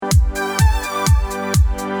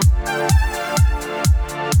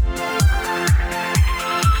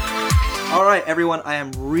everyone, I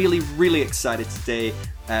am really, really excited today.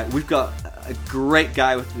 We've got a great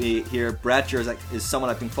guy with me here. Brad Jersak is someone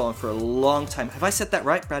I've been following for a long time. Have I said that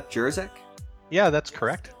right, Brad Jersak? Yeah, that's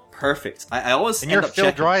correct. Perfect. I always and end you're up Phil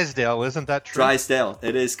checking. Drysdale, isn't that true? Drysdale,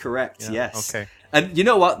 it is correct, Yeah, yes. okay. And you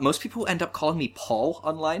know what? Most people end up calling me Paul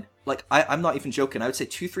online. Like, I'm not even joking. I would say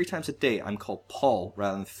 2-3 times a day I'm called Paul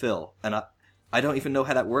rather than Phil. And I don't even know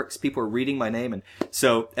how that works. People are reading my name. And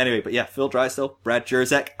so, anyway, but yeah, Phil Drysdale, Brad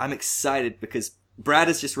Jersak. I'm excited because Brad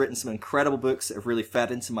has just written some incredible books that have really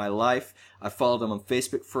fed into my life. I've followed him on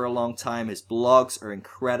Facebook for a long time. His blogs are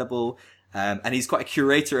incredible. And he's quite a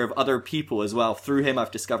curator of other people as well. Through him,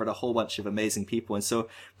 I've discovered a whole bunch of amazing people. And so,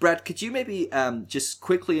 Brad, could you maybe just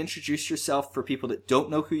quickly introduce yourself for people that don't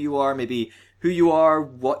know who you are? Maybe who you are,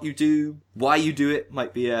 what you do, why you do it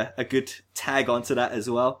might be a good tag onto that as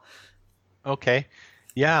well. Okay.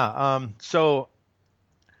 Yeah. So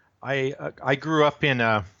I grew up in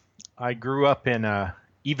a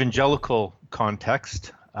evangelical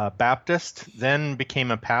context. Baptist, then became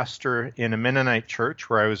a pastor in a Mennonite church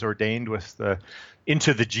where I was ordained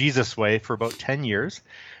into the Jesus way for about 10 years.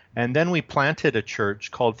 And then we planted a church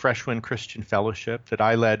called Fresh Wind Christian Fellowship that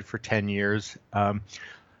I led for 10 years.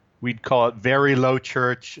 We'd call it very low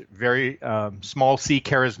church, very small C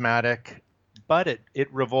charismatic, but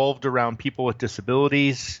it revolved around people with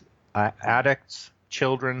disabilities, addicts,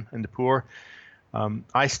 children, and the poor.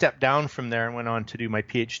 I stepped down from there and went on to do my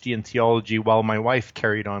PhD in theology while my wife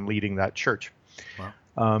carried on leading that church.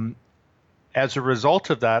 Wow. As a result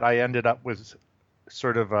of that, I ended up with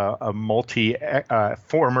sort of a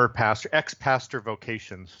former pastor, ex-pastor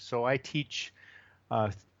vocations. So I teach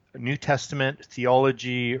New Testament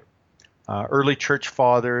theology, early church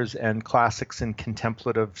fathers, and classics and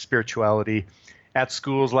contemplative spirituality at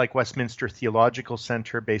schools like Westminster Theological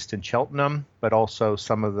Center based in Cheltenham, but also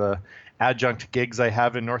some of the adjunct gigs I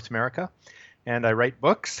have in North America. And I write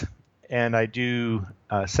books, and I do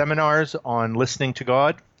seminars on listening to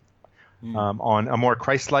God, on a more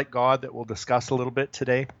Christlike God that we'll discuss a little bit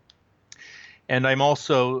today. And I'm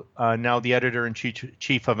also now the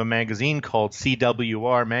editor-in-chief of a magazine called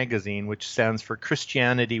CWR Magazine, which stands for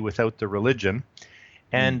Christianity Without the Religion,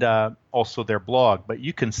 and also their blog. But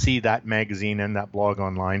you can see that magazine and that blog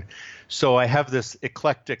online. So I have this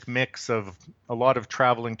eclectic mix of a lot of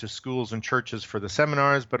traveling to schools and churches for the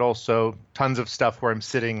seminars, but also tons of stuff where I'm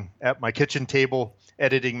sitting at my kitchen table,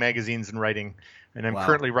 editing magazines and writing. And I'm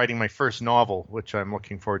currently writing my first novel, which I'm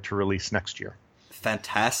looking forward to release next year.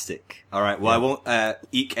 Fantastic. All right. Well, yeah. I won't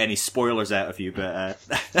eke any spoilers out of you, but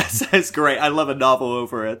that sounds great. I love a novel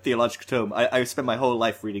over a theological tome. I spend my whole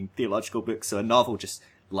life reading theological books, so a novel just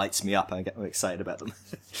lights me up. I get excited about them.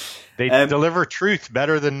 They deliver truth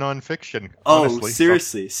better than nonfiction. Honestly. Oh,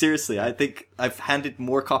 seriously. I think I've handed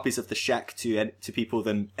more copies of The Shack to people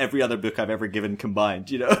than every other book I've ever given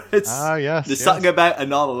combined. You know, there's something about a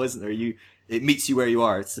novel, isn't there? It meets you where you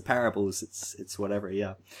are. It's the parables. It's whatever.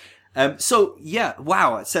 Yeah. So yeah,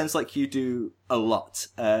 wow, it sounds like you do a lot.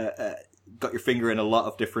 Got your finger in a lot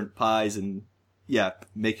of different pies and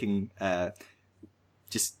making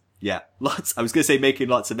lots. I was going to say making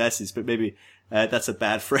lots of messes, but maybe that's a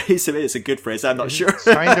bad phrase. I mean, it's a good phrase. I'm not sure. It's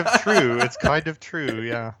kind of true.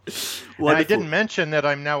 Yeah. And I didn't mention that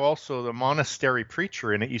I'm now also the monastery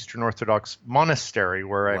preacher in an Eastern Orthodox monastery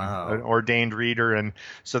where I'm an ordained reader. And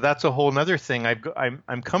so that's a whole other thing.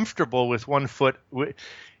 I'm comfortable with one foot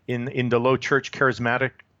in the low church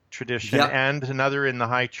charismatic tradition and another in the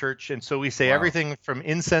high church. And so we say everything from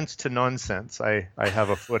incense to nonsense. I have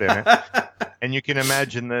a foot in it. And you can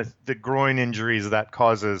imagine the groin injuries that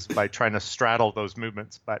causes by trying to straddle those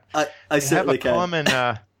movements. But I certainly can.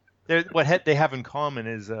 What they have in common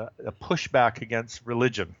is a pushback against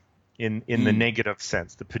religion in the negative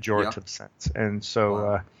sense, the pejorative sense. And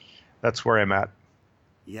so that's where I'm at.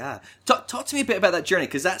 Yeah. Talk to me a bit about that journey,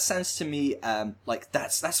 because that sounds to me like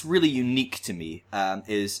that's really unique to me,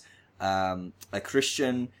 is a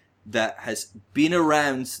Christian that has been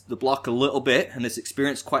around the block a little bit and has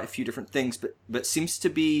experienced quite a few different things, but seems to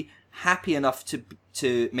be happy enough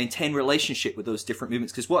to maintain relationship with those different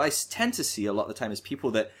movements. Because what I tend to see a lot of the time is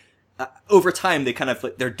people that over time they kind of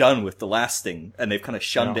like they're done with the last thing and they've kind of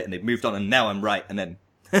shunned it and they've moved on and now I'm right, and then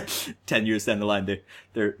 10 years down the line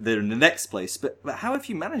they're in the next place. But how have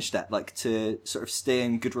you managed that, like to sort of stay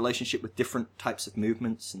in good relationship with different types of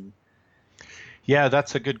movements? And yeah,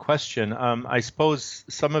 that's a good question. I suppose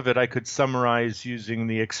some of it I could summarize using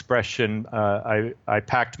the expression I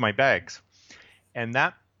packed my bags, and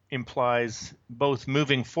that implies both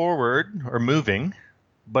moving forward or moving,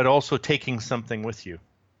 but also taking something with you.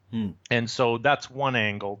 And so that's one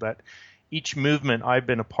angle, that each movement I've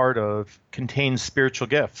been a part of contains spiritual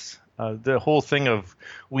gifts. The whole thing of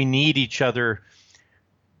we need each other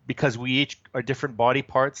because we each are different body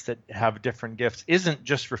parts that have different gifts isn't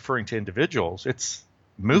just referring to individuals, it's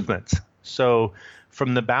movements. So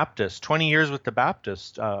from the Baptist, 20 years with the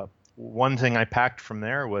Baptist, one thing I packed from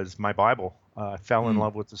there was my Bible. I fell in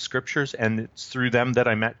love with the scriptures, and it's through them that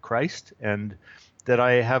I met Christ, and that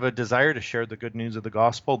I have a desire to share the good news of the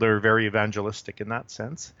gospel. They're very evangelistic in that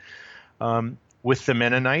sense. With the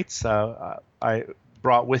Mennonites, I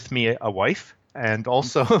brought with me a wife, and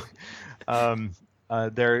also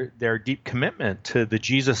their deep commitment to the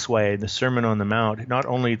Jesus way and the Sermon on the Mount, not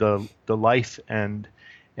only the life and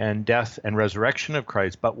death and resurrection of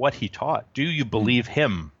Christ, but what he taught. Do you believe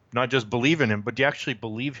him? Not just believe in him, but do you actually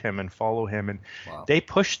believe him and follow him? And they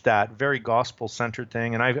pushed that very gospel-centered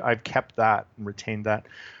thing, and I've kept that and retained that.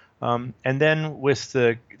 And then with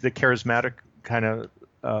the charismatic kind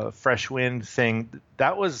of fresh wind thing,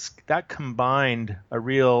 that combined a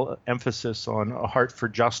real emphasis on a heart for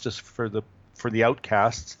justice for the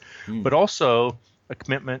outcasts, but also a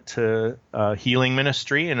commitment to healing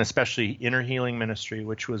ministry, and especially inner healing ministry,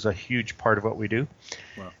 which was a huge part of what we do.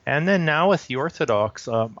 Wow. And then now with the Orthodox,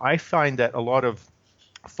 I find that a lot of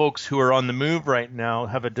folks who are on the move right now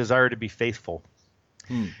have a desire to be faithful.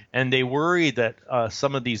 And they worry that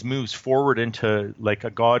some of these moves forward into like a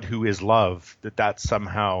God who is love, that's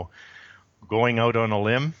somehow going out on a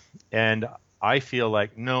limb. And I feel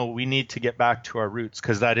like, no, we need to get back to our roots,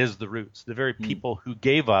 because that is the roots. The very people who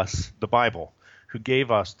gave us the Bible, who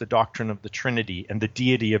gave us the doctrine of the Trinity and the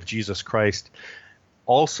deity of Jesus Christ,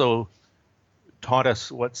 also taught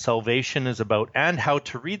us what salvation is about and how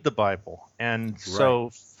to read the Bible. And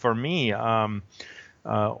so for me,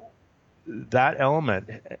 that element,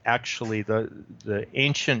 actually, the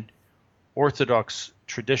ancient Orthodox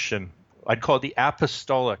tradition, I'd call it the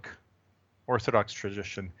apostolic Orthodox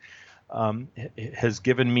tradition, has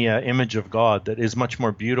given me an image of God that is much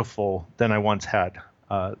more beautiful than I once had,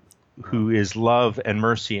 who is love and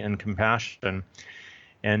mercy and compassion,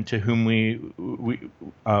 and to whom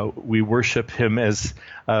we worship him as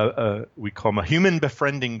we call him a human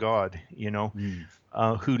befriending God,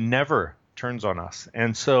 who never turns on us.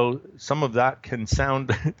 And so some of that can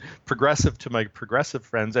sound progressive to my progressive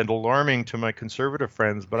friends and alarming to my conservative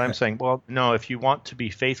friends, but I'm saying, well, no, if you want to be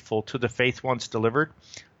faithful to the faith once delivered,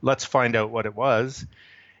 let's find out what it was,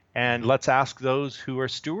 and let's ask those who are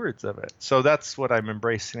stewards of it. So that's what I'm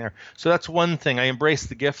embracing there. So that's one thing. I embrace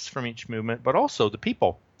the gifts from each movement, but also the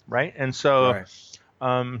people, right? And so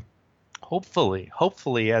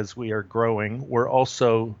hopefully as we are growing, we're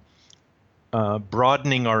also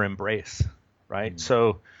broadening our embrace, right?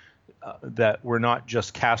 So that we're not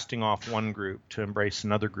just casting off one group to embrace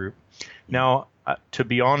another group. Now, to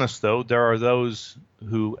be honest, though, there are those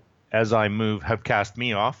who, as I move, have cast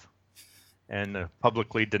me off and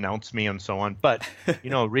publicly denounced me and so on. But,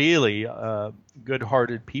 really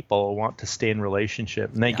good-hearted people want to stay in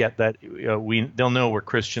relationship, and they get that they'll know we're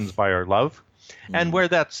Christians by our love. And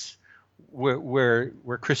where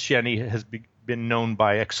Christianity has been known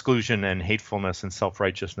by exclusion and hatefulness and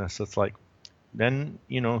self-righteousness, it's like, then,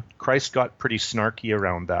 Christ got pretty snarky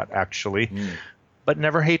around that, actually, but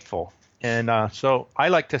never hateful. And so I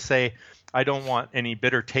like to say, I don't want any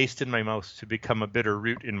bitter taste in my mouth to become a bitter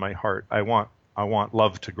root in my heart. I want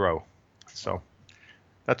love to grow. So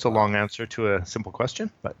that's a long answer to a simple question,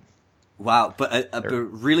 but wow, but a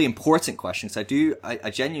really important question. So I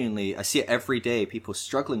genuinely see it every day. People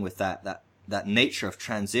struggling with that nature of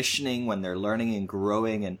transitioning when they're learning and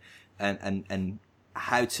growing, and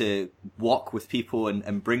how to walk with people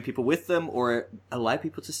and bring people with them, or allow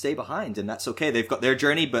people to stay behind, and that's okay. They've got their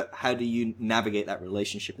journey, but how do you navigate that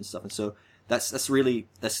relationship and stuff? And so that's really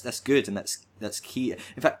good, and that's key.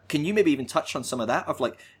 In fact, can you maybe even touch on some of that, of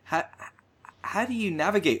like how do you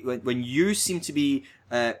navigate when you seem to be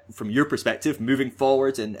from your perspective moving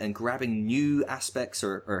forward and grabbing new aspects,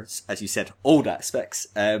 or as you said, old aspects,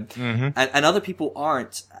 and other people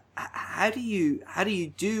aren't? How do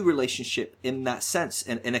you do relationship in that sense,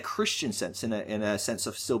 in a Christian sense, in a sense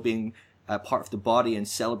of still being part of the body and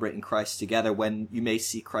celebrating Christ together, when you may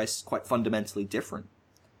see Christ quite fundamentally different?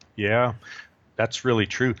 Yeah, that's really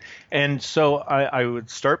true. And so I would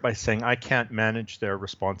start by saying I can't manage their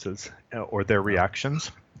responses or their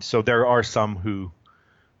reactions. So there are some who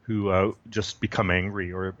just become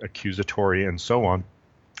angry or accusatory and so on.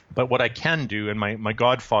 But what I can do, and my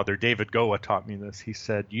godfather, David Goa, taught me this. He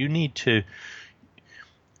said, they need to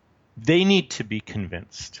be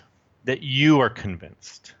convinced that you are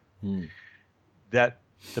convinced that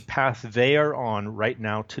the path they are on right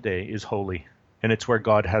now today is holy, and it's where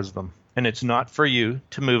God has them. And it's not for you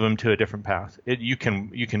to move them to a different path. You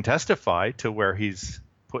can testify to where he's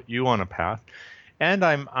put you on a path. And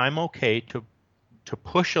I'm okay to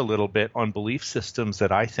push a little bit on belief systems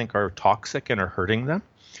that I think are toxic and are hurting them.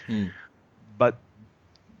 But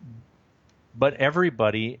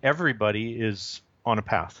everybody is on a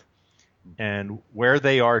path. And where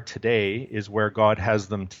they are today is where God has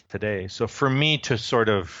them today. So for me to sort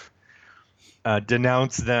of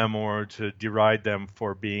denounce them or to deride them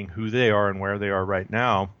for being who they are and where they are right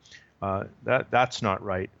now, that's not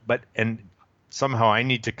right. And somehow I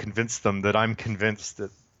need to convince them that I'm convinced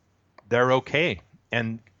that they're okay.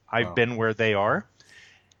 And I've been where they are,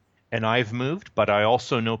 and I've moved, but I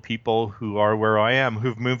also know people who are where I am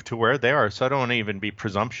who've moved to where they are. So I don't want to even be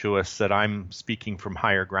presumptuous that I'm speaking from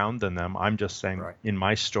higher ground than them. I'm just saying in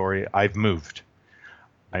my story, I've moved.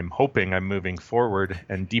 I'm hoping I'm moving forward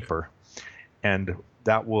and deeper. And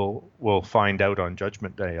that we'll find out on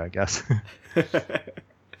Judgment Day, I guess.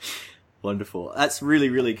 Wonderful. That's really,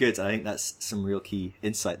 really good. I think that's some real key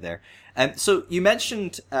insight there. So you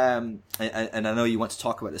mentioned, and I know you want to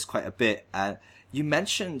talk about this quite a bit, you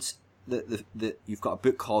mentioned that you've got a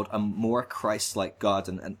book called A More Christ-Like God,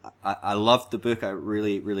 and I loved the book. I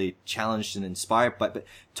really, really challenged and inspired by it. But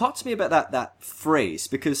talk to me about that phrase,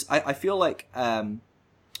 because I feel like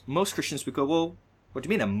most Christians would go, well, what do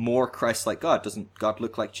you mean a more Christ-like God? Doesn't God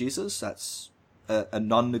look like Jesus? That's a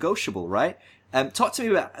non-negotiable, right? Talk to me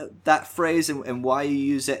about that phrase and why you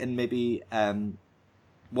use it, and maybe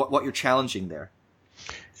what you're challenging there.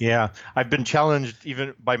 Yeah, I've been challenged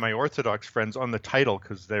even by my Orthodox friends on the title,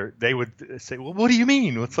 because they would say, "Well, what do you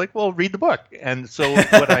mean?" It's like, "Well, read the book." And so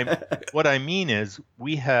what I mean is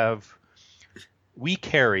we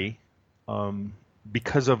carry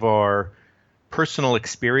because of our personal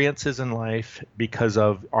experiences in life, because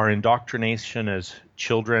of our indoctrination as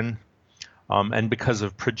children, and because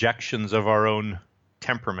of projections of our own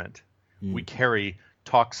temperament, we carry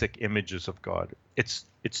toxic images of God.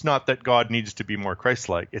 It's not that God needs to be more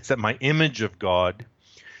Christ-like. It's that my image of God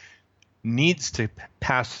needs to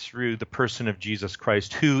pass through the person of Jesus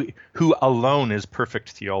Christ, who alone is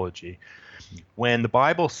perfect theology. When the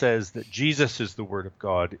Bible says that Jesus is the Word of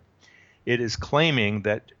God, it is claiming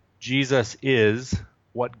that Jesus is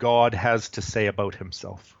what God has to say about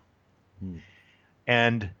himself.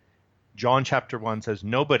 And John chapter 1 says,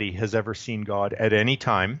 nobody has ever seen God at any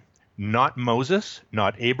time. Not Moses,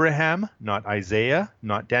 not Abraham, not Isaiah,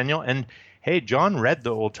 not Daniel. And hey, John read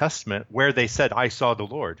the Old Testament where they said, I saw the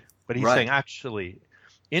Lord. But he's saying, actually,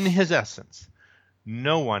 in his essence,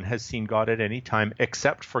 no one has seen God at any time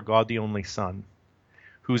except for God the only Son,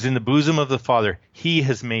 who's in the bosom of the Father. He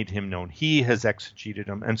has made him known. He has exegeted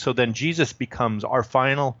him. And so then Jesus becomes our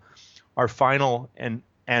final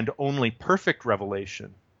and only perfect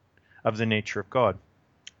revelation of the nature of God.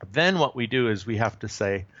 Then what we do is we have to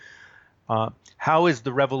say, how is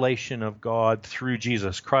the revelation of God through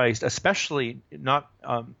Jesus Christ, especially not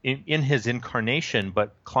in his incarnation,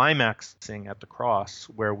 but climaxing at the cross,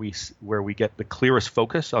 where we get the clearest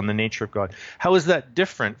focus on the nature of God? How is that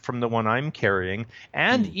different from the one I'm carrying?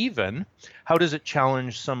 And even how does it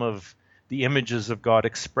challenge some of the images of God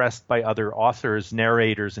expressed by other authors,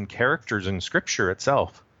 narrators, and characters in Scripture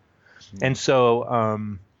itself? And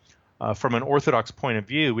so from an Orthodox point of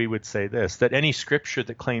view, we would say this, that any Scripture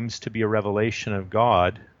that claims to be a revelation of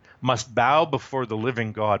God must bow before the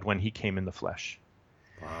living God when he came in the flesh.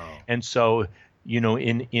 Wow. And so,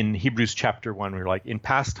 in Hebrews chapter 1, we're like, in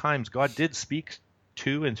past times, God did speak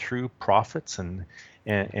to and through prophets and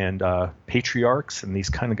patriarchs and these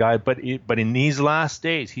kind of guys, but in these last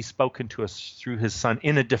days, he's spoken to us through his Son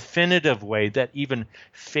in a definitive way that even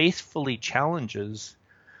faithfully challenges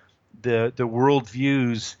the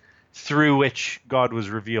worldviews through which God was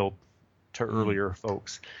revealed to earlier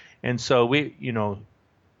folks. And so we,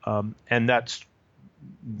 and that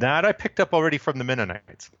I picked up already from the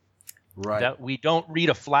Mennonites. Right. That we don't read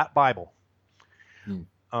a flat Bible.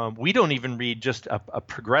 We don't even read just a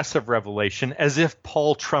progressive revelation as if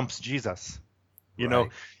Paul trumps Jesus.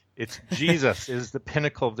 It's Jesus is the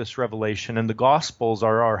pinnacle of this revelation, and the Gospels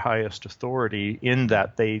are our highest authority in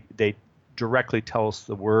that they directly tell us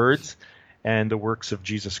the words and the works of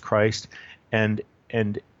Jesus Christ, and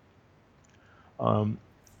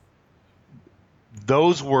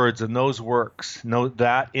those words and those works,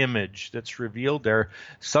 that image that's revealed there,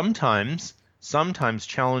 sometimes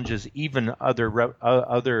challenges even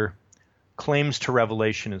other claims to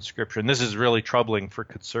revelation in Scripture, and this is really troubling for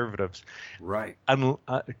conservatives. Right.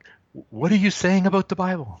 What are you saying about the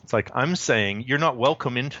Bible? It's like, I'm saying you're not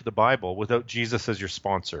welcome into the Bible without Jesus as your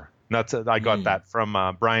sponsor. I got that from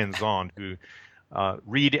Brian Zond, who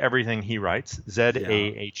read everything he writes,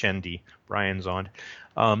 Zahnd, Brian Zond,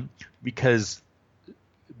 because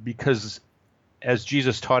as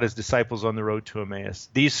Jesus taught his disciples on the road to Emmaus,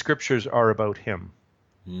 these scriptures are about him.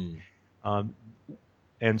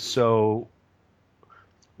 And so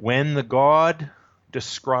when the God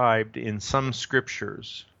described in some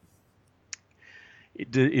scriptures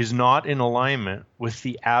is not in alignment with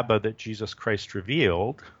the Abba that Jesus Christ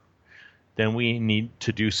revealed, then we need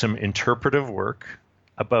to do some interpretive work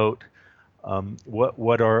about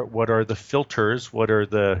what are the filters, what are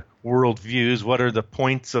the worldviews, what are the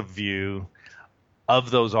points of view of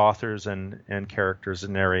those authors and characters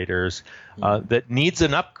and narrators that needs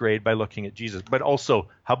an upgrade by looking at Jesus. But also,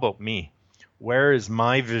 how about me? Where is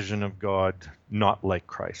my vision of God not like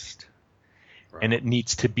Christ? Right. And it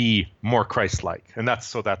needs to be more Christ-like. And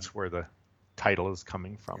that's where the title is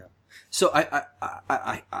coming from. Yeah. So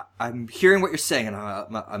I'm hearing what you're saying, and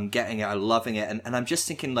I'm getting it, I'm loving it, and I'm just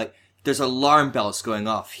thinking, like, there's alarm bells going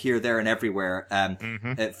off here, there, and everywhere,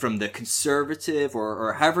 from the conservative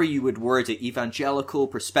or however you would word it, evangelical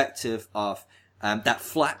perspective of that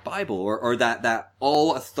flat Bible or that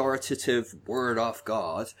all authoritative word of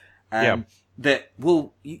God. That,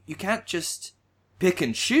 well, you can't just pick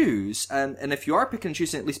and choose, and if you are picking and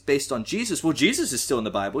choosing at least based on Jesus, well, Jesus is still in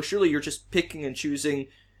the Bible. Surely you're just picking and choosing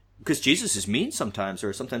because Jesus is mean sometimes,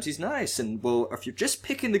 or sometimes he's nice. And, well, if you're just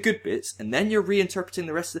picking the good bits and then you're reinterpreting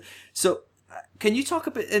the rest of it. So, can you talk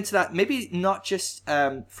a bit into that? Maybe not just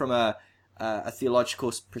from a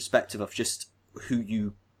theological perspective of just who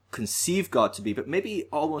you conceive God to be, but maybe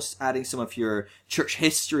almost adding some of your church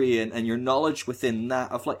history and your knowledge within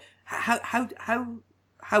that of, like,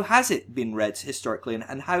 how has it been read historically,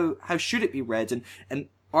 and how should it be read, and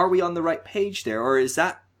are we on the right page there, or is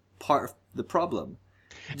that part of the problem?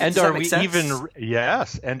 And are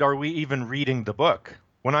we even reading the book?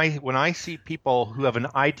 When I see people who have an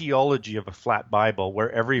ideology of a flat Bible where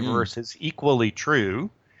every verse is equally true,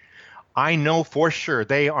 I know for sure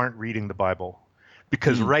they aren't reading the Bible,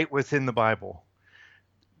 because right within the Bible,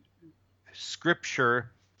 Scripture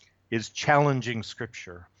is challenging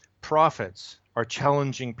Scripture. Prophets are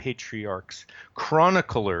challenging patriarchs.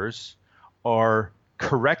 Chroniclers are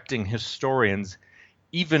correcting historians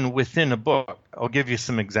even within a book. I'll give you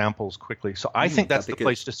some examples quickly. So I think that's the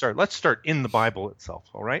place to start. Let's start in the Bible itself,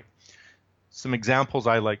 all right? Some examples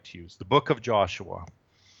I like to use. The book of Joshua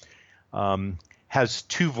has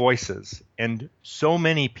two voices, and so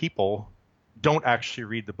many people don't actually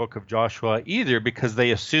read the book of Joshua either because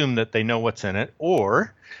they assume that they know what's in it,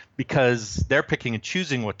 or because they're picking and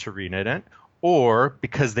choosing what to read in it, or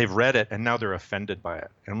because they've read it and now they're offended by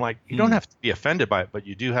it. And I'm like, you don't have to be offended by it, but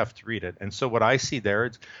you do have to read it. And so what I see there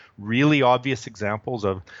is really obvious examples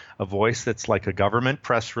of a voice that's like a government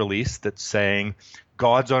press release that's saying,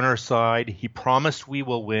 God's on our side. He promised we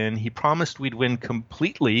will win. He promised we'd win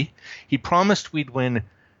completely. He promised we'd win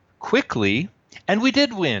quickly. And we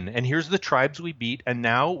did win. And here's the tribes we beat. And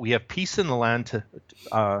now we have peace in the land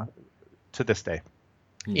to this day.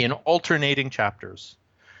 In alternating chapters,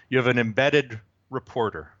 you have an embedded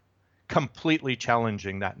reporter completely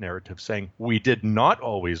challenging that narrative, saying, we did not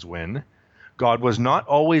always win. God was not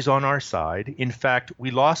always on our side. In fact,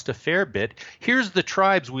 we lost a fair bit. Here's the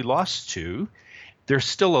tribes we lost to. They're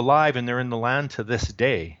still alive and they're in the land to this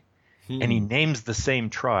day. And he names the same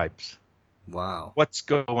tribes. Wow. What's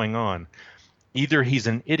going on? Either he's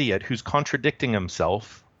an idiot who's contradicting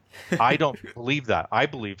himself. I don't believe that. I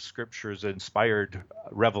believe Scripture's inspired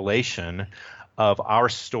revelation of our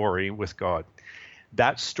story with God.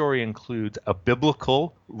 That story includes a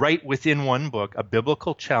biblical, right within one book, a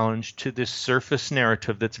biblical challenge to this surface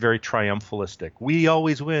narrative that's very triumphalistic. We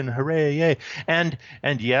always win, hooray, yay. And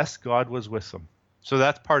yes, God was with them. So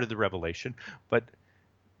that's part of the revelation. But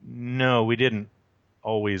no, we didn't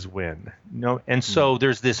always win. No, and so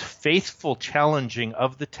there's this faithful challenging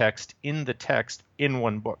of the text in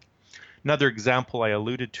one book. Another example I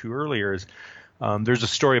alluded to earlier is there's a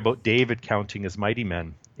story about David counting his mighty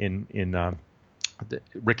men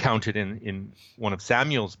recounted in one of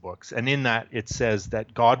Samuel's books. And in that it says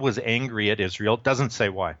that God was angry at Israel. It doesn't say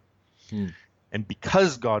why. And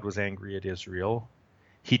because God was angry at Israel,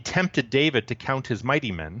 he tempted David to count his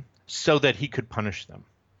mighty men so that he could punish them.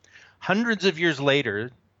 Hundreds of years later,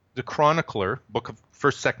 the chronicler, book of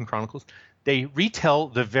 1st, 2nd Chronicles, they retell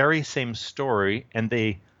the very same story,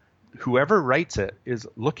 and whoever writes it is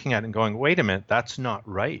looking at it and going, wait a minute, that's not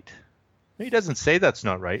right. He doesn't say that's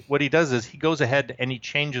not right. What he does is he goes ahead and he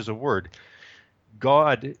changes a word.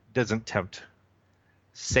 God doesn't tempt.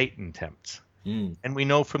 Satan tempts. And we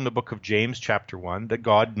know from the book of James, chapter 1, that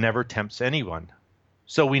God never tempts anyone.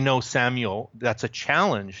 So we know Samuel, that's a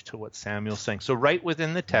challenge to what Samuel's saying. So right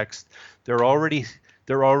within the text, they're already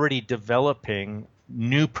developing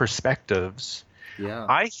new perspectives. Yeah.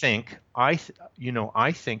 I think I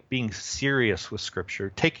think being serious with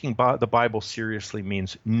Scripture, taking the Bible seriously,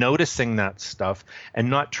 means noticing that stuff and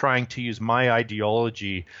not trying to use my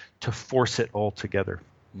ideology to force it all together.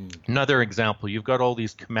 Another example, you've got all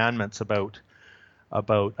these commandments about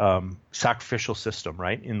sacrificial system,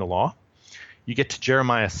 right, in the law. You get to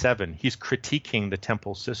Jeremiah 7, he's critiquing the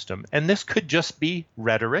temple system. And this could just be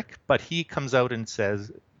rhetoric, but he comes out and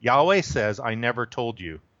says, Yahweh says, I never told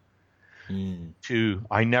you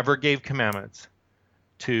I never gave commandments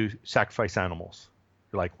to sacrifice animals.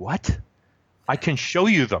 You're like, what? I can show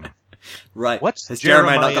you them. Right. What's Has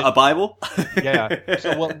Jeremiah not got a Bible? Yeah.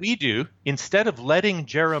 So what we do, instead of letting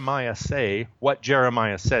Jeremiah say what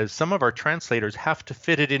Jeremiah says, some of our translators have to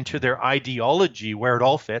fit it into their ideology where it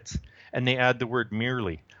all fits, and they add the word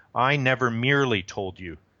merely. I never merely told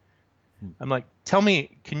you. I'm like, tell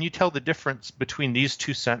me, can you tell the difference between these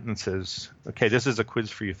two sentences? Okay, this is a quiz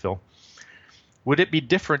for you, Phil. Would it be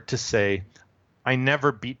different to say, I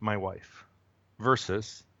never beat my wife,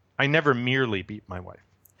 versus I never merely beat my wife?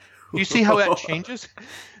 Do you see how that changes?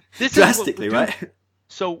 This drastically, right?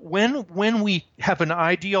 So when we have an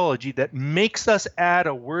ideology that makes us add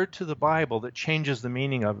a word to the Bible that changes the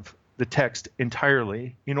meaning of the text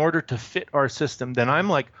entirely in order to fit our system, then I'm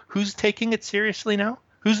like, who's taking it seriously now?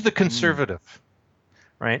 Who's the conservative?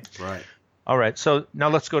 Right? Right. All right. So now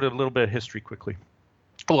let's go to a little bit of history quickly.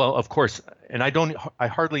 Well, of course, and I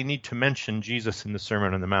hardly need to mention Jesus in the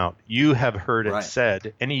Sermon on the Mount. You have heard it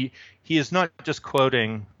said, and he is not just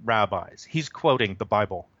quoting rabbis. He's quoting the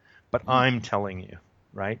Bible, but I'm telling you,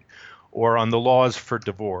 right? Or on the laws for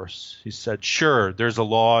divorce, he said, sure, there's a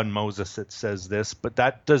law in Moses that says this, but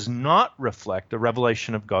that does not reflect a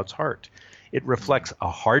revelation of God's heart. It reflects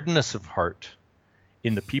a hardness of heart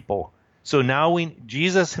in the people. So now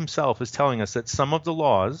Jesus himself is telling us that some of the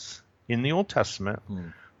laws in the Old Testament,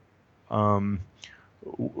 are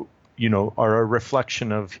a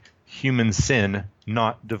reflection of human sin,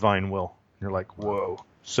 not divine will. And you're like, whoa.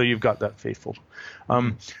 So you've got that faithful.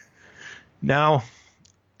 Now,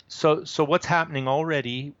 so what's happening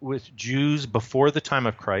already with Jews before the time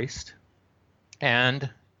of Christ and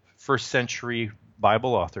first century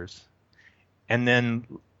Bible authors, and then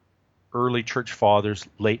early church fathers,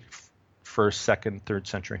 late first, second, third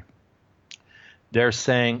century? They're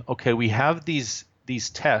saying, okay, we have these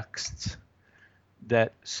texts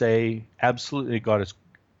that say absolutely God is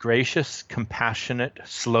gracious, compassionate,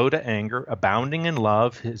 slow to anger, abounding in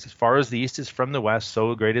love. As far as the east is from the west,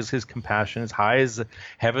 so great is his compassion. As high as the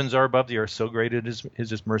heavens are above the earth, so great is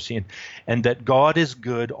his mercy. And that God is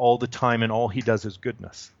good all the time, and all he does is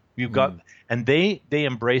goodness. You've got, and they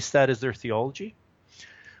embrace that as their theology.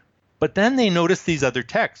 But then they notice these other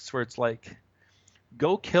texts where it's like,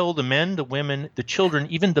 go kill the men, the women, the children,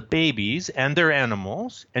 even the babies and their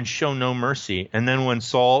animals, and show no mercy. And then when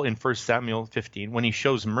Saul in 1 Samuel 15, when he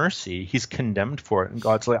shows mercy, he's condemned for it. And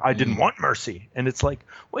God's like, I didn't want mercy. And it's like,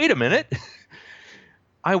 wait a minute.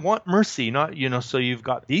 I want mercy, not, so you've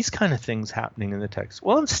got these kind of things happening in the text.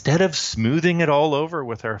 Well, instead of smoothing it all over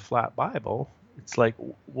with our flat Bible, it's like,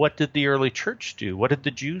 what did the early church do? What did the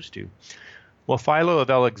Jews do? Well, Philo of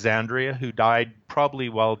Alexandria, who died probably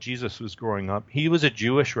while Jesus was growing up, he was a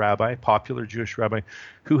Jewish rabbi, popular Jewish rabbi,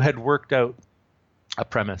 who had worked out a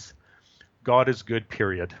premise: God is good,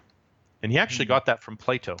 period. And he actually got that from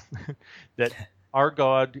Plato, that our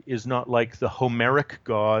God is not like the Homeric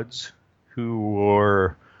gods who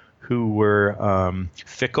were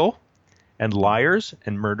fickle and liars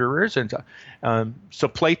and murderers. And so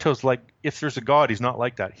Plato's like, if there's a God, he's not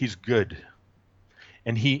like that. He's good.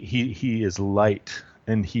 And he is light,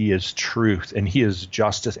 and he is truth, and he is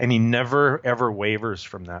justice, and he never, ever wavers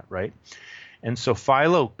from that, right? And so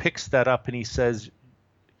Philo picks that up, and he says,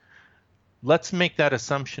 let's make that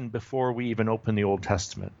assumption before we even open the Old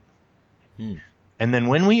Testament. And then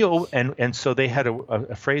when we, and so they had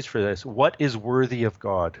a phrase for this: what is worthy of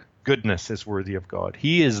God? Goodness is worthy of God.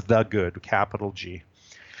 He is the good, capital G.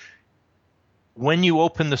 When you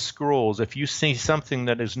open the scrolls, if you see something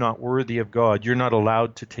that is not worthy of God, you're not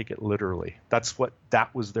allowed to take it literally. That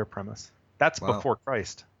was their premise. That's before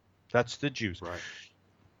Christ. That's the Jews. Right.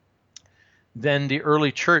 Then the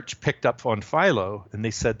early church picked up on Philo, and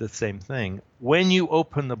they said the same thing. When you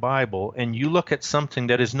open the Bible and you look at something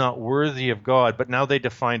that is not worthy of God, but now they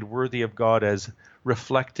defined worthy of God as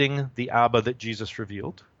reflecting the Abba that Jesus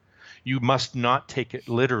revealed, you must not take it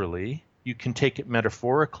literally. You can take it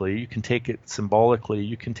metaphorically, you can take it symbolically,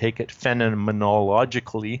 you can take it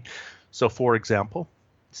phenomenologically. So, for example,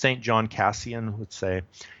 St. John Cassian would say,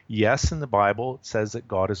 yes, in the Bible it says that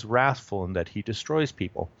God is wrathful and that he destroys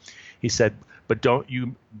people. He said, but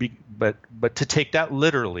to take that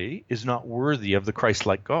literally is not worthy of the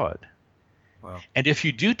Christ-like God. Wow. And if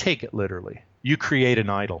you do take it literally, you create an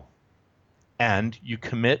idol and you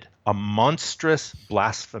commit a monstrous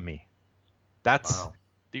blasphemy. That's Wow.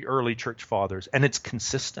 the early church fathers, and it's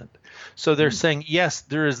consistent. So they're saying, yes,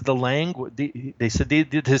 there is the language. They said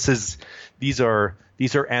these are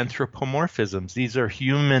anthropomorphisms. These are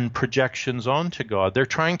human projections onto God. They're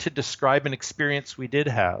trying to describe an experience we did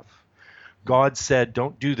have. God said,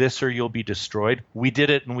 don't do this or you'll be destroyed. We did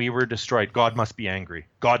it and we were destroyed. God must be angry.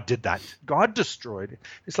 God did that. God destroyed it.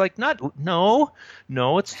 It's like, no,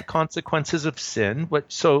 it's the consequences of sin.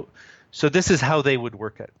 So this is how they would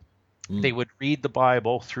work it. They would read the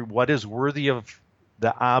Bible through what is worthy of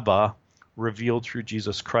the Abba revealed through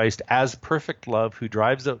Jesus Christ as perfect love who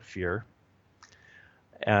drives out fear,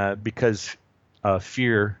 because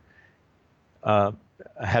fear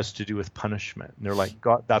has to do with punishment. And they're like,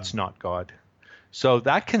 God, that's not God. So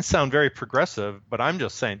that can sound very progressive, but I'm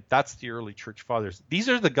just saying that's the early church fathers. These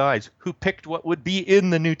are the guys who picked what would be in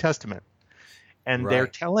the New Testament. And they're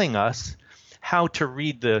telling us how to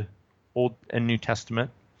read the Old and New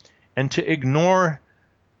Testament and to ignore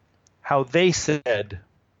how they said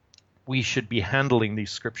we should be handling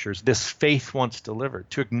these scriptures, this faith once delivered.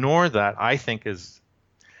 To ignore that, I think, is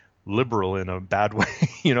liberal in a bad way.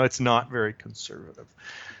 It's not very conservative.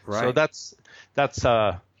 Right. So that's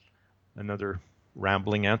another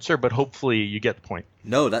rambling answer, but hopefully you get the point.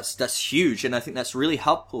 No, that's huge, and I think that's really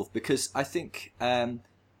helpful, because I think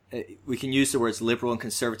we can use the words liberal and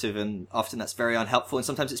conservative, and often that's very unhelpful, and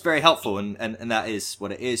sometimes it's very helpful, and that is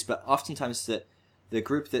what it is. But oftentimes the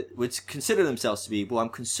group that would consider themselves to be, well, I'm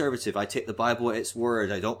conservative, I take the Bible at its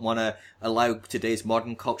word, I don't want to allow today's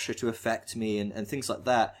modern culture to affect me, and things like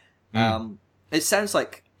that. It sounds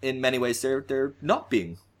like in many ways they're not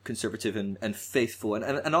being conservative and faithful,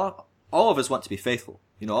 and all of us want to be faithful.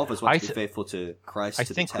 All of us want to be faithful to Christ. I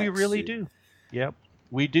to think the text, we really do. Yep.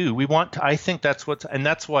 We do. We want to, I think that's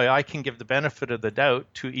that's why I can give the benefit of the doubt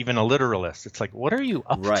to even a literalist. It's like, what are you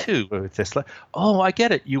up to with this? Oh, I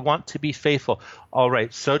get it. You want to be faithful. All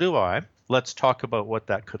right. So do I. Let's talk about what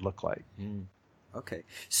that could look like. Okay.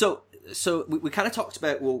 So we kind of talked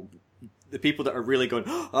about, well, the people that are really going,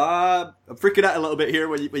 I'm freaking out a little bit here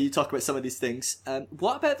when you talk about some of these things.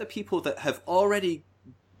 What about the people that have already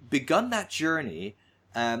begun that journey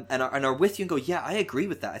and are with you and go, yeah, I agree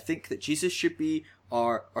with that. I think that Jesus should be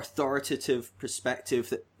our authoritative perspective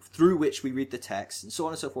that through which we read the text, and so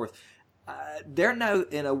on and so forth. They're now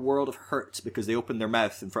in a world of hurt because they opened their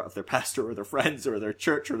mouth in front of their pastor or their friends or their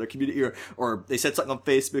church or their community, or they said something on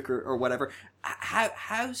Facebook or whatever. How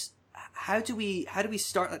do we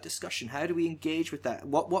start that discussion? How do we engage with that?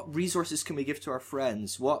 What resources can we give to our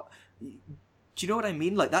friends? Do you know what I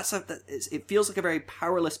mean? Like it feels like a very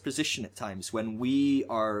powerless position at times when we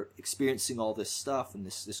are experiencing all this stuff and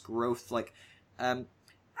this growth. Like,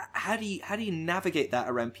 how do you navigate that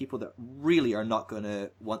around people that really are not going to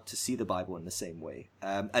want to see the Bible in the same way?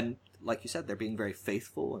 And like you said, they're being very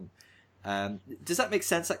faithful. And does that make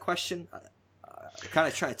sense? That question, kind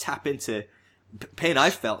of trying to tap into pain I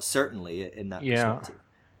felt certainly in that perspective.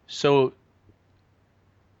 So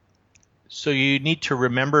you need to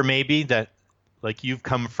remember maybe that, like, you've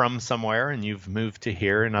come from somewhere and you've moved to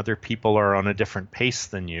here, and other people are on a different pace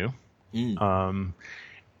than you.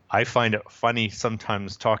 I find it funny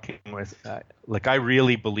sometimes talking with, I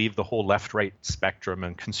really believe the whole left-right spectrum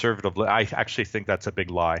and conservative. I actually think that's a big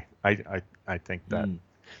lie. I think that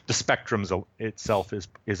the spectrum itself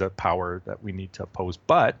is a power that we need to oppose.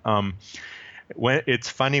 But when it's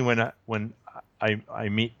funny when I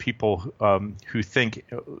meet people who think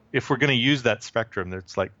if we're going to use that spectrum,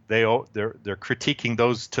 it's like they're critiquing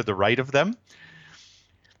those to the right of them.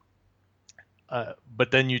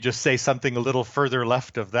 But then you just say something a little further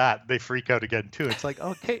left of that, they freak out again too. It's like,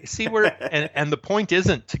 okay, see, and the point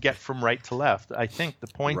isn't to get from right to left. I think the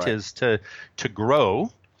point is to grow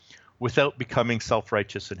without becoming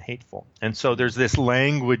self-righteous and hateful. And so there's this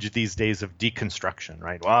language these days of deconstruction,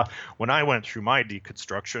 right? Well, when I went through my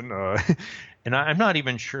deconstruction, and I'm not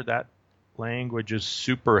even sure that language is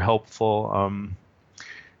super helpful.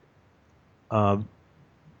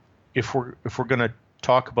 If we're going to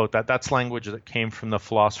talk about that, that's language that came from the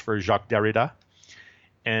philosopher Jacques Derrida,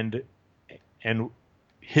 and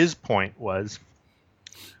his point was,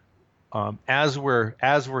 as we're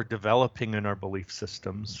developing in our belief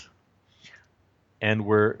systems, and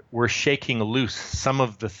we're shaking loose some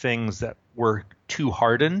of the things that were too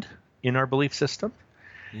hardened in our belief system,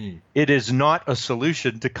 it is not a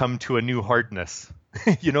solution to come to a new hardness.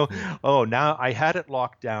 Oh, now I had it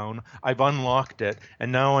locked down, I've unlocked it,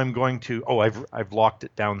 and now I'm going to, I've locked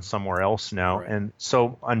it down somewhere else now. Right. And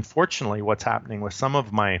so unfortunately what's happening with some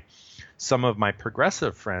of my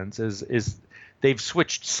progressive friends is they've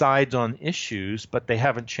switched sides on issues, but they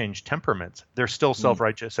haven't changed temperaments. They're still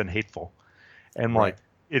self-righteous and hateful, and Right.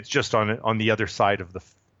 it's just on the other side of the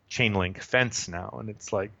chain link fence now. And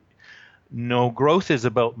it's like, no, growth is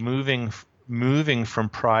about moving from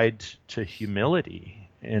pride to humility,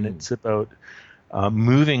 and it's about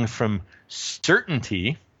moving from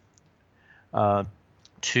certainty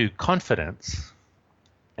to confidence,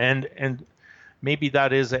 and maybe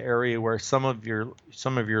that is an area where some of your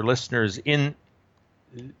listeners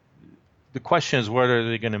the question is, what are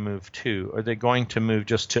they going to move to? Are they going to move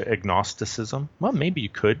just to agnosticism? Well, maybe you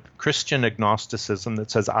could. Christian agnosticism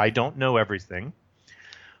that says, I don't know everything,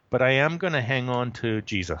 but I am going to hang on to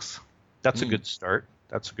Jesus. That's a good start.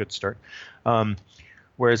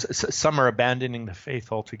 Whereas some are abandoning the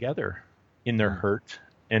faith altogether in their hurt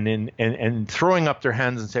and throwing up their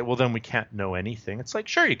hands and say, well, then we can't know anything. It's like,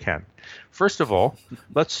 sure you can. First of all,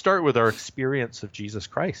 let's start with our experience of Jesus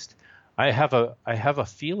Christ. I have a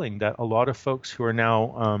feeling that a lot of folks who are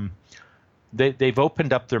now they've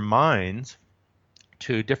opened up their minds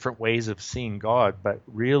to different ways of seeing God, but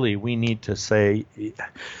really we need to say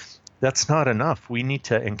that's not enough. We need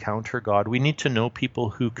to encounter God. We need to know people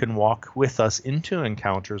who can walk with us into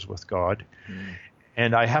encounters with God.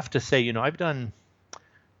 And I have to say, I've done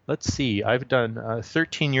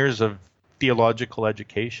 13 years of theological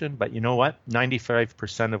education, but you know what?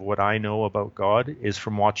 95% of what I know about God is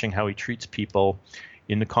from watching how he treats people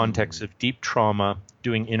in the context of deep trauma,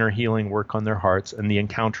 doing inner healing work on their hearts, and the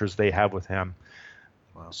encounters they have with him.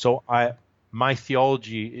 Wow. So my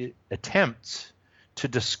theology attempts to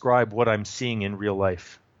describe what I'm seeing in real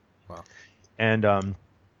life. Wow. And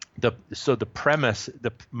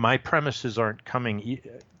my premises aren't coming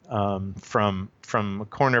from a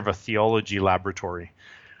corner of a theology laboratory.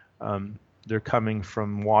 They're coming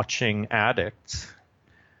from watching addicts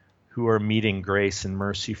who are meeting grace and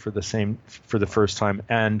mercy for the first time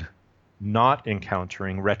and not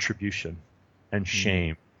encountering retribution and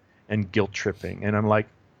shame and guilt tripping. And I'm like,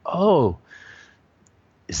 oh,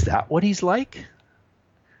 is that what he's like?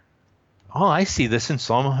 Oh, I see this in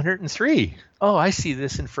Psalm 103. Oh, I see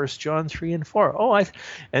this in 1 John 3 and 4.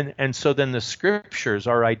 And so then the scriptures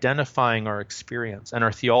are identifying our experience, and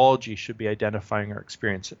our theology should be identifying our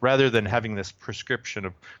experience rather than having this prescription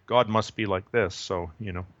of God must be like this. So,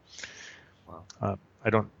 Wow.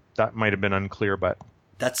 That might have been unclear, but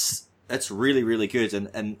that's really, really good.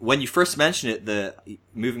 And when you first mentioned it, the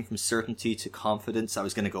moving from certainty to confidence, I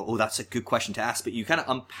was going to go, oh, that's a good question to ask, but you kind of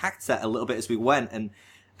unpacked that a little bit as we went. And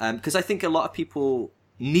because I think a lot of people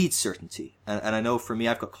need certainty. And I know for me,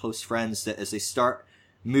 I've got close friends that as they start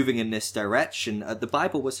moving in this direction, the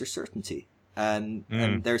Bible was their certainty. And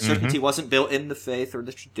their certainty wasn't built in the faith or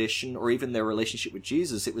the tradition or even their relationship with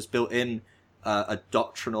Jesus. It was built in a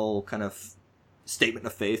doctrinal kind of statement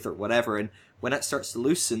of faith or whatever. And when that starts to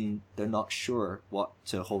loosen, they're not sure what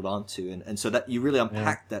to hold on to. And so that you really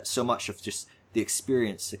unpacked that so much of just the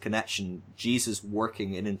experience, the connection, Jesus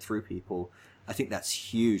working in and through people. I think that's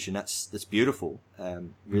huge, and that's beautiful.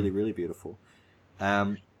 Really, really beautiful.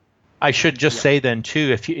 I should just say then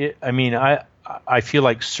too, I feel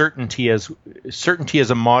like certainty is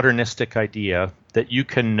a modernistic idea that you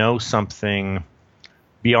can know something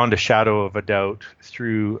beyond a shadow of a doubt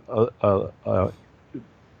through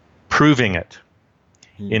proving it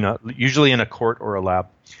usually in a court or a lab.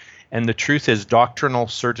 And the truth is, doctrinal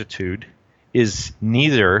certitude is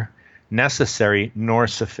neither necessary nor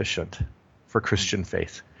sufficient for Christian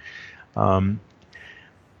faith.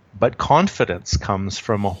 But confidence comes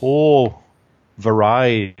from a whole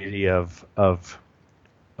variety of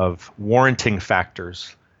warranting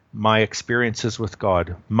factors. My experiences with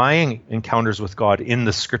God, my encounters with God in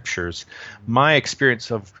the scriptures, my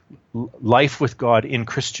experience of life with God in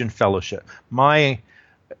Christian fellowship, my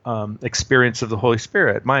experience of the Holy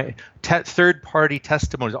Spirit, my third-party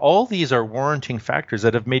testimonies. All these are warranting factors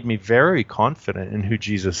that have made me very confident in who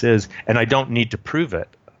Jesus is, and I don't need to prove it.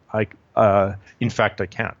 In fact, I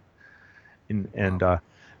can't.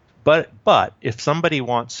 But if somebody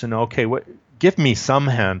wants to know, okay, give me some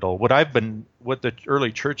handle. What the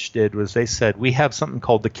early church did was they said, we have something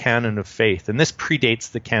called the canon of faith, and this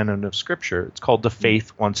predates the canon of Scripture. It's called the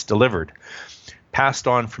faith once delivered, passed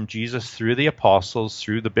on from Jesus through the apostles,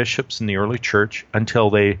 through the bishops in the early church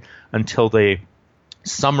until they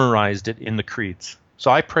summarized it in the creeds.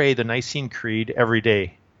 So I pray the Nicene Creed every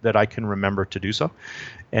day that I can remember to do so,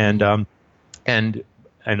 and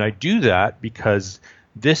I do that because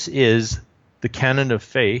this is the canon of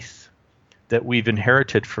faith that we've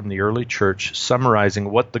inherited from the early church,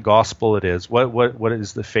 summarizing what the gospel it is, what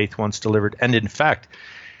is the faith once delivered. And in fact,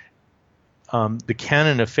 the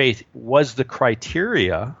canon of faith was the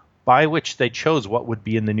criteria by which they chose what would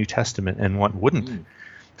be in the New Testament and what wouldn't. In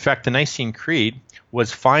fact, the Nicene Creed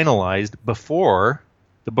was finalized before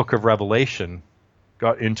the book of Revelation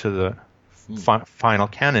got into the final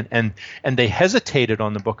canon. And they hesitated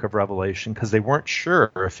on the book of Revelation because they weren't sure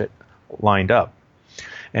if it lined up.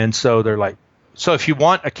 And so they're like, so if you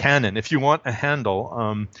want a canon, if you want a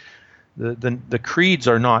handle, the creeds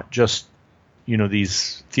are not just,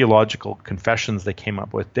 these theological confessions they came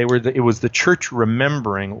up with. It was the church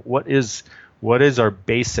remembering what is our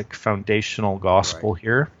basic foundational gospel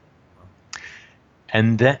here.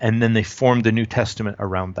 And then they formed the New Testament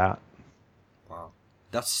around that. Wow.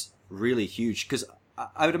 That's really huge, because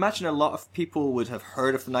I would imagine a lot of people would have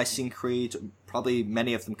heard of the Nicene Creed. Probably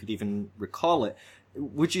many of them could even recall it.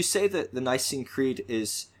 Would you say that the Nicene Creed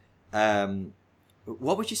is,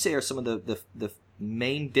 what would you say are some of the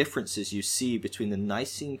main differences you see between the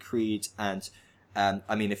Nicene Creed and,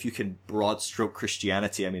 if you can broad stroke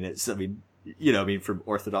Christianity, from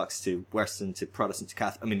Orthodox to Western to Protestant to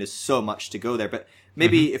Catholic, there's so much to go there. But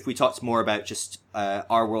maybe if we talked more about just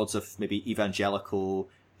our worlds of maybe evangelical,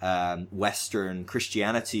 Western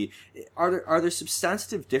Christianity, are there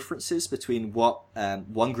substantive differences between what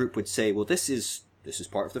one group would say, well, this is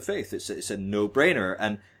part of the faith, it's a no-brainer,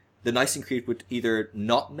 and the Nicene Creed would either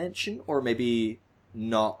not mention or maybe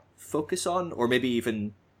not focus on or maybe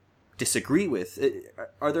even disagree with?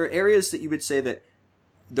 Are there areas that you would say that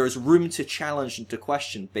there's room to challenge and to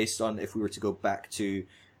question based on if we were to go back to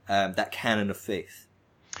that canon of faith?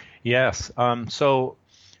 Yes. So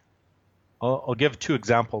I'll give two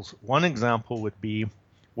examples. One example would be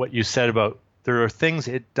what you said about there are things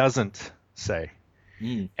it doesn't say.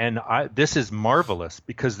 And this is marvelous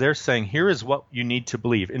because they're saying here is what you need to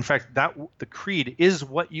believe. In fact, the creed is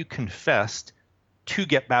what you confessed to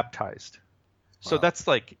get baptized. So that's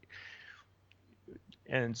like,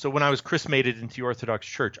 and so when I was chrismated into the Orthodox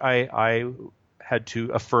Church, I had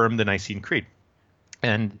to affirm the Nicene Creed,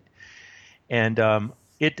 and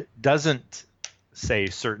it doesn't say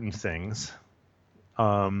certain things.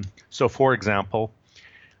 So, for example,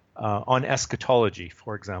 on eschatology,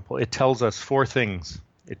 for example, it tells us four things.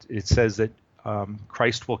 It says that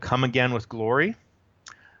Christ will come again with glory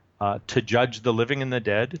to judge the living and the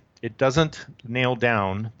dead. It doesn't nail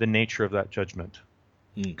down the nature of that judgment.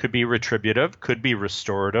 Could be retributive, could be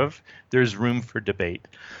restorative. There's room for debate.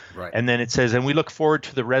 Right. And then it says, and we look forward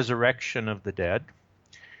to the resurrection of the dead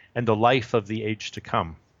and the life of the age to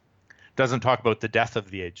come. Doesn't talk about the death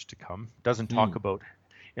of the age to come. Doesn't talk about,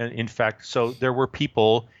 in fact, so there were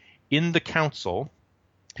people in the council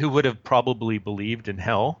who would have probably believed in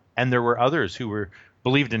hell, and there were others who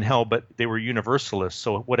believed in hell, but they were universalists.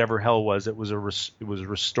 So whatever hell was, it was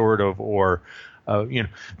restorative, or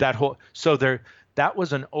that whole. So that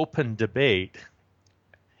was an open debate.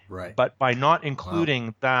 Right. But by not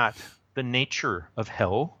including the nature of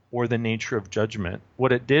hell or the nature of judgment,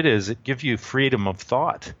 what it did is it gave you freedom of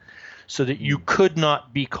thought, so that you could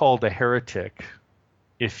not be called a heretic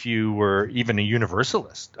if you were even a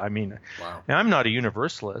universalist. And I'm not a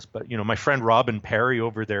universalist, but my friend Robin Perry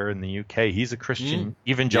over there in the UK, he's a Christian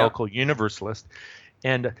evangelical universalist,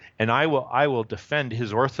 and I will defend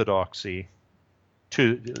his orthodoxy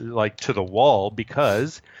to the wall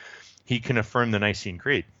because he can affirm the Nicene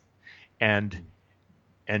Creed, and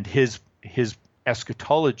his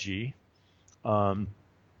eschatology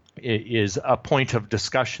is a point of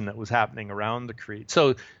discussion that was happening around the creed.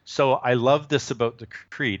 So I love this about the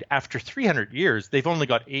creed. After 300 years, they've only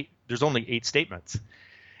got 8. There's only 8 statements,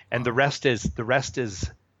 and the rest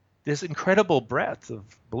is this incredible breadth of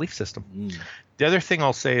belief system. The other thing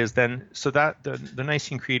I'll say is then, so that the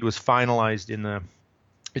Nicene Creed was finalized in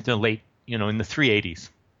the late, in the 380s.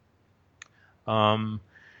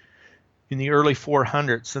 In the early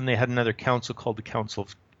 400s, then they had another council called the Council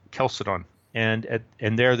of Chalcedon. And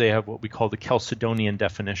there they have what we call the Chalcedonian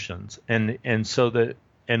definitions, and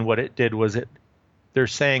what it did was they're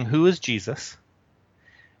saying who is Jesus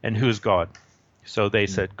and who is God. So they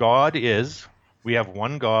said God is, we have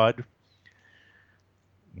one God,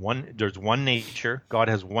 there's one nature. God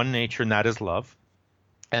has one nature, and that is love,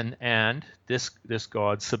 and this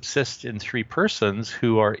God subsists in 3 persons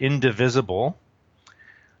who are indivisible,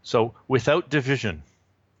 so without division.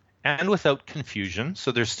 And without confusion,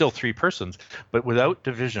 so there's still 3 persons, but without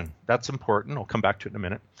division. That's important. I'll come back to it in a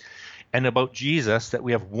minute. And about Jesus, that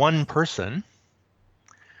we have one person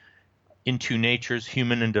in 2 natures,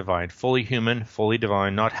 human and divine, fully human, fully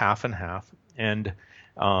divine, not half and half. And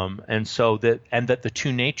so that the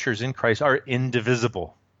 2 natures in Christ are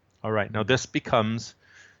indivisible. All right. Now this becomes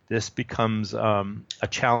a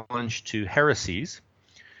challenge to heresies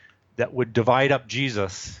that would divide up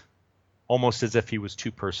Jesus almost as if he was two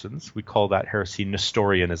persons. We call that heresy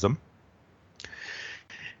Nestorianism.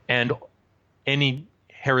 And any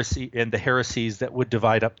heresy, and the heresies that would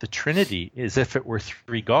divide up the Trinity as if it were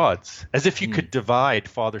three gods, as if you could divide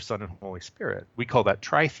Father, Son, and Holy Spirit. We call that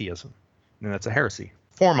tritheism, and that's a heresy,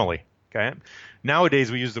 formally. Okay.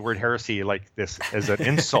 Nowadays we use the word heresy like this as an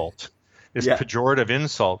insult, this pejorative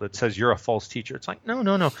insult that says you're a false teacher. It's like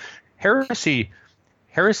no. Heresy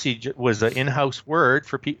was an in-house word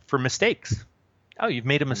for mistakes. Oh, you've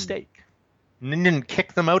made a mistake. And you didn't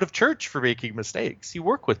kick them out of church for making mistakes. You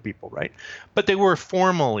work with people, right? But they were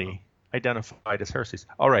formally identified as heresies.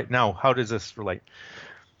 All right, now how does this relate?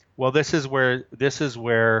 Well, this is where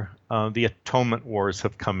the atonement wars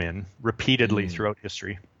have come in repeatedly throughout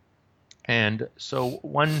history. And so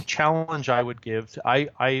one challenge I would give,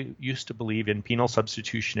 I used to believe in penal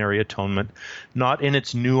substitutionary atonement, not in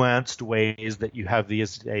its nuanced ways that you have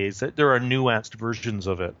these days. There are nuanced versions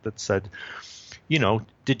of it that said,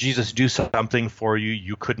 did Jesus do something for you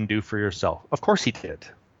you couldn't do for yourself? Of course he did.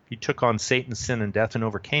 He took on Satan's sin and death and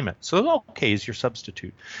overcame it. So, okay, he's your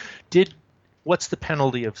substitute. What's the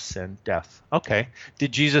penalty of sin? Death. Okay.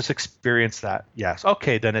 Did Jesus experience that? Yes.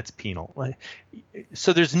 Okay, then it's penal.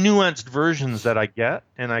 So there's nuanced versions that I get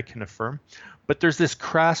and I can affirm. But there's this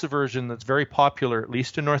crass version that's very popular, at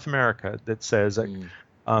least in North America, that says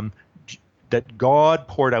that God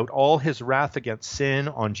poured out all his wrath against sin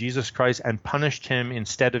on Jesus Christ and punished him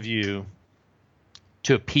instead of you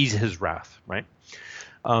to appease his wrath, right?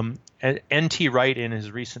 N.T. Wright, in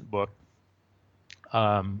his recent book,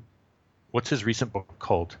 what's his recent book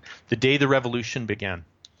called? The Day the Revolution Began.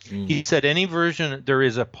 He said there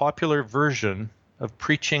is a popular version of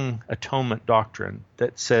preaching atonement doctrine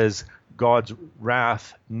that says God's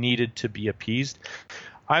wrath needed to be appeased.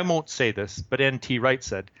 I won't say this, but N.T. Wright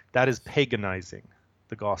said that is paganizing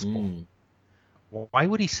the gospel. Well, why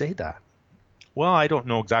would he say that? Well, I don't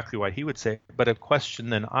know exactly why he would say it, but a question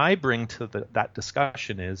then I bring to that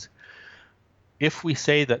discussion is, if we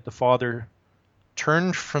say that the Father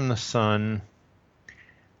turned from the Son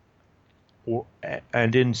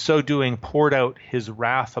and in so doing poured out his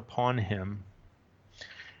wrath upon him,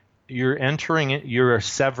 you're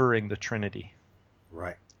severing the Trinity.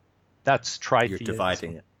 Right. That's tritheism. You're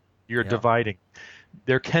dividing it. You're dividing.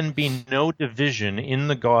 There can be no division in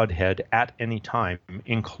the Godhead at any time,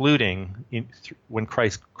 including when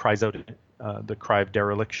Christ cries out the cry of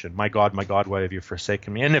dereliction, my God, why have you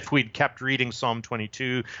forsaken me? And if we'd kept reading Psalm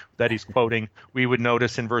 22 that he's quoting, we would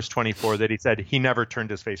notice in verse 24 that he said, he never turned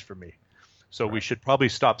his face from me. So we should probably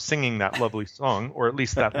stop singing that lovely song, or at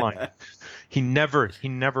least that line. He never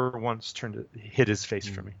once hid his face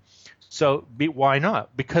from me. So why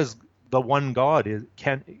not? Because the one God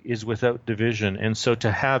is without division, and so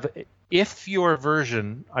to have, if your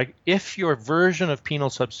version of penal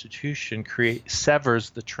substitution severs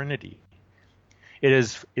the Trinity,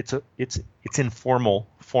 it's informal,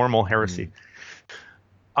 formal heresy.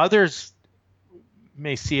 Others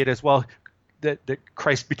may see it as well that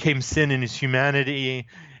Christ became sin in his humanity,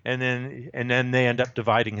 and then they end up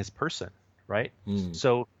dividing his person, right?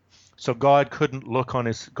 So God couldn't look.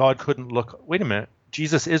 Wait a minute.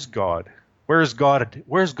 Jesus is God. Where's God?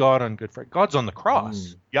 Where's God on Good Friday? God's on the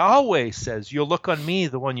cross. Yahweh says, "You'll look on me,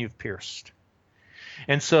 the one you've pierced."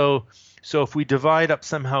 And so if we divide up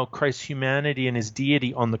somehow Christ's humanity and his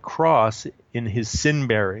deity on the cross in his sin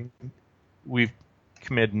bearing, we've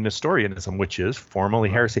committed Nestorianism, which is formally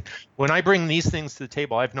heresy. When I bring these things to the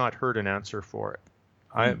table, I've not heard an answer for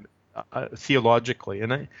it. Theologically,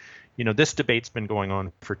 and this debate's been going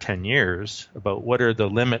on for 10 years about what are the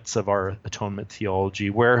limits of our atonement theology.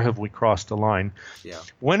 Where have we crossed the line? Yeah.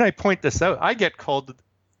 When I point this out, I get called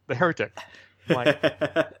the heretic. I'm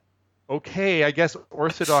like, okay, I guess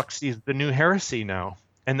orthodoxy is the new heresy now.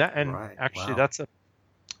 That's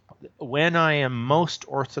when I am most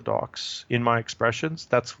orthodox in my expressions,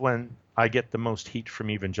 that's when I get the most heat from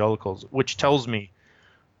evangelicals, which tells me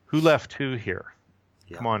who left who here.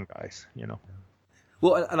 Yeah. Come on, guys,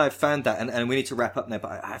 Well, and I've found that, and we need to wrap up now,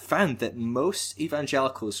 but I found that most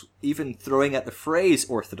evangelicals, even throwing out the phrase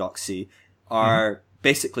orthodoxy, are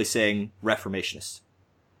basically saying Reformationists.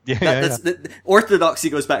 Orthodoxy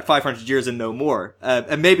goes back 500 years and no more.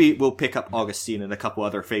 And maybe we'll pick up Augustine and a couple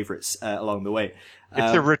other favorites along the way.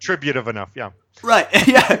 If they're retributive enough, yeah. Right,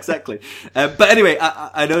 yeah, exactly. But anyway,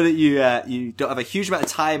 I know that you don't have a huge amount of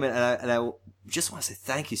time, and I just want to say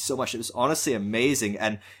thank you so much. It was honestly amazing,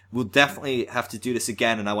 and we'll definitely have to do this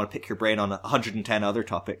again, and I want to pick your brain on 110 other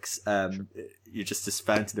topics. You're just this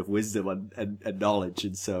fountain of wisdom and knowledge,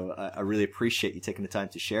 and so I really appreciate you taking the time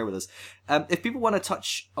to share with us. If people want to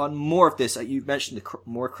touch on more of this, you mentioned the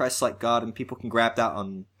more Christ-like God, and people can grab that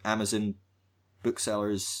on Amazon,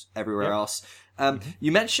 booksellers, everywhere else.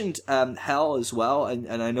 You mentioned hell as well,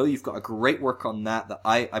 and I know you've got a great work on that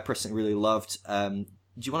I personally really loved.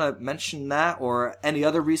 Do you want to mention that, or any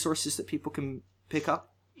other resources that people can pick up?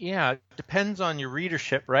 Yeah, it depends on your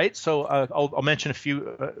readership, right? So I'll mention a few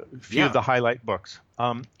of the highlight books.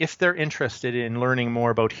 If they're interested in learning more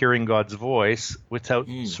about hearing God's voice without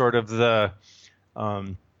sort of the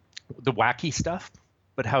wacky stuff,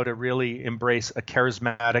 but how to really embrace a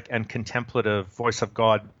charismatic and contemplative voice of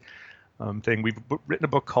God thing, we've written a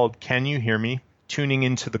book called Can You Hear Me? Tuning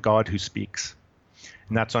into the God Who Speaks,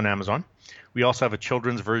 and that's on Amazon. We also have a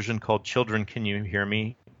children's version called Children, Can You Hear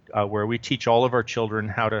Me? Where we teach all of our children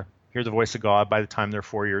how to hear the voice of God by the time they're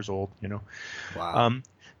 4 years old, Wow.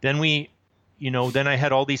 Then I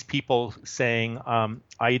had all these people saying, I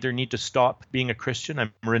either need to stop being a Christian,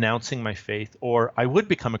 I'm renouncing my faith, or I would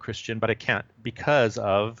become a Christian, but I can't because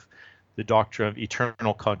of the doctrine of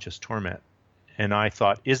eternal conscious torment. And I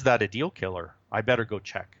thought, is that a deal killer? I better go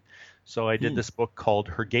check. So I did this book called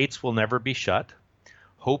Her Gates Will Never Be Shut,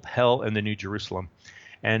 Hope, Hell, and the New Jerusalem.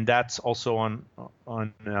 And that's also on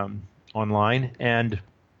online. And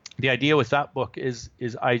the idea with that book is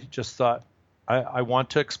I just thought I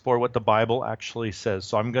want to explore what the Bible actually says.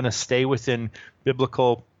 So I'm going to stay within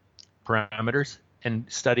biblical parameters and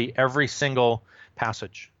study every single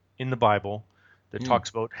passage in the Bible that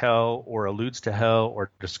talks about hell or alludes to hell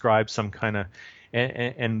or describes some kind of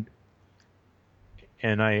and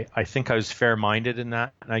I think I was fair-minded in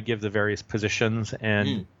that, and I give the various positions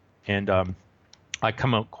and I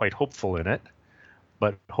come out quite hopeful in it,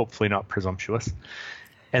 but hopefully not presumptuous.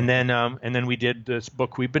 And then we did this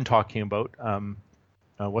book we've been talking about.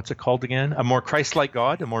 What's it called again? A More Christ-like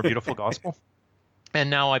God, A More Beautiful Gospel. And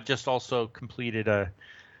now I've just also completed a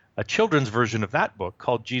children's version of that book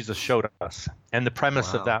called Jesus Showed Us. And the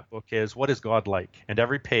premise of that book is, what is God like? And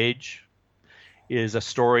every page is a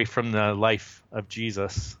story from the life of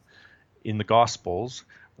Jesus in the Gospels,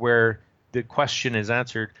 where the question is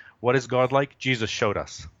answered, what is God like? Jesus showed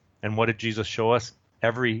us. And what did Jesus show us?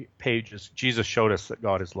 Every page is Jesus showed us that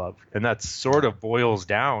God is love. And that sort of boils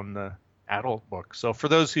down the adult book. So for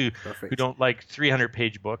those who don't like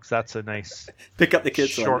 300-page books, that's a nice pick up the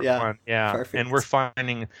kids short one. Yeah. Perfect. And we're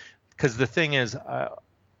finding, because the thing is, a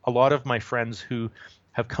lot of my friends who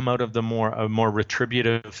have come out of a more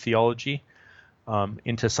retributive theology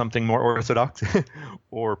into something more orthodox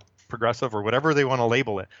or progressive or whatever they want to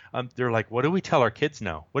label it, they're like, what do we tell our kids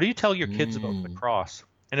now? What do you tell your kids about the cross?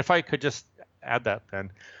 And if I could just add that,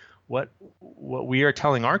 then what we are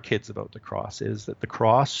telling our kids about the cross is that the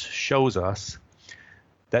cross shows us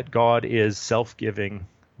that God is self-giving,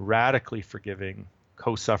 radically forgiving,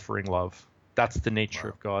 co-suffering love. That's the nature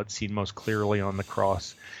of God, seen most clearly on the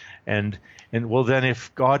cross. And well, then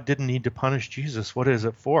if God didn't need to punish Jesus, what is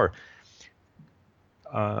it for?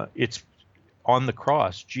 It's on the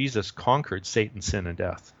cross, Jesus conquered Satan, sin, and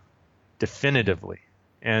death definitively.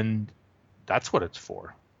 And that's what it's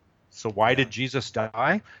for. So why did Jesus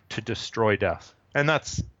die? To destroy death. And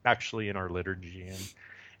that's actually in our liturgy.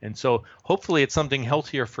 And so hopefully it's something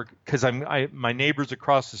healthier because my neighbors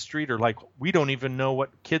across the street are like, we don't even know what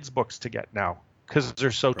kids' books to get now because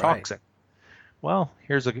they're so toxic. Well,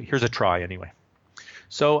 here's a try anyway.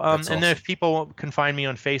 So, awesome. And then if people can find me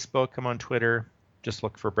on Facebook, I'm on Twitter, just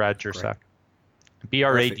look for Brad Jersak.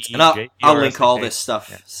 BRAD. And I'll link all this stuff.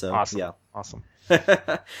 Yeah. So awesome.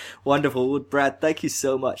 Wonderful. Well, Brad, thank you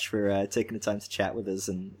so much for taking the time to chat with us.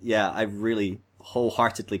 And I really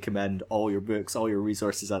wholeheartedly commend all your books, all your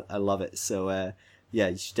resources. I love it. So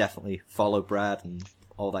you should definitely follow Brad and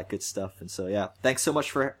all that good stuff. And so thanks so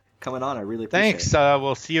much for coming on. I really appreciate it. Thanks.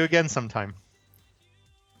 We'll see you again sometime.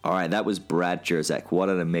 All right, that was Brad Jersak. What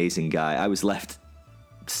an amazing guy. I was left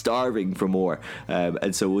starving for more,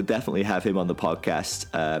 and so we'll definitely have him on the podcast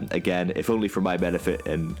again, if only for my benefit,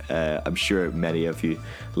 and I'm sure many of you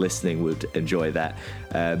listening would enjoy that.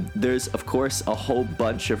 There's of course a whole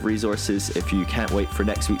bunch of resources if you can't wait for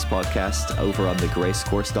next week's podcast. Over on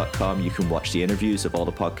thegracecourse.com you can watch the interviews of all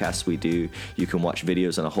the podcasts we do. You can watch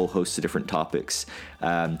videos on a whole host of different topics,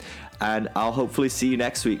 and I'll hopefully see you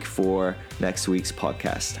next week for next week's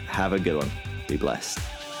podcast. Have a good one. Be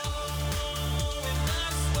blessed.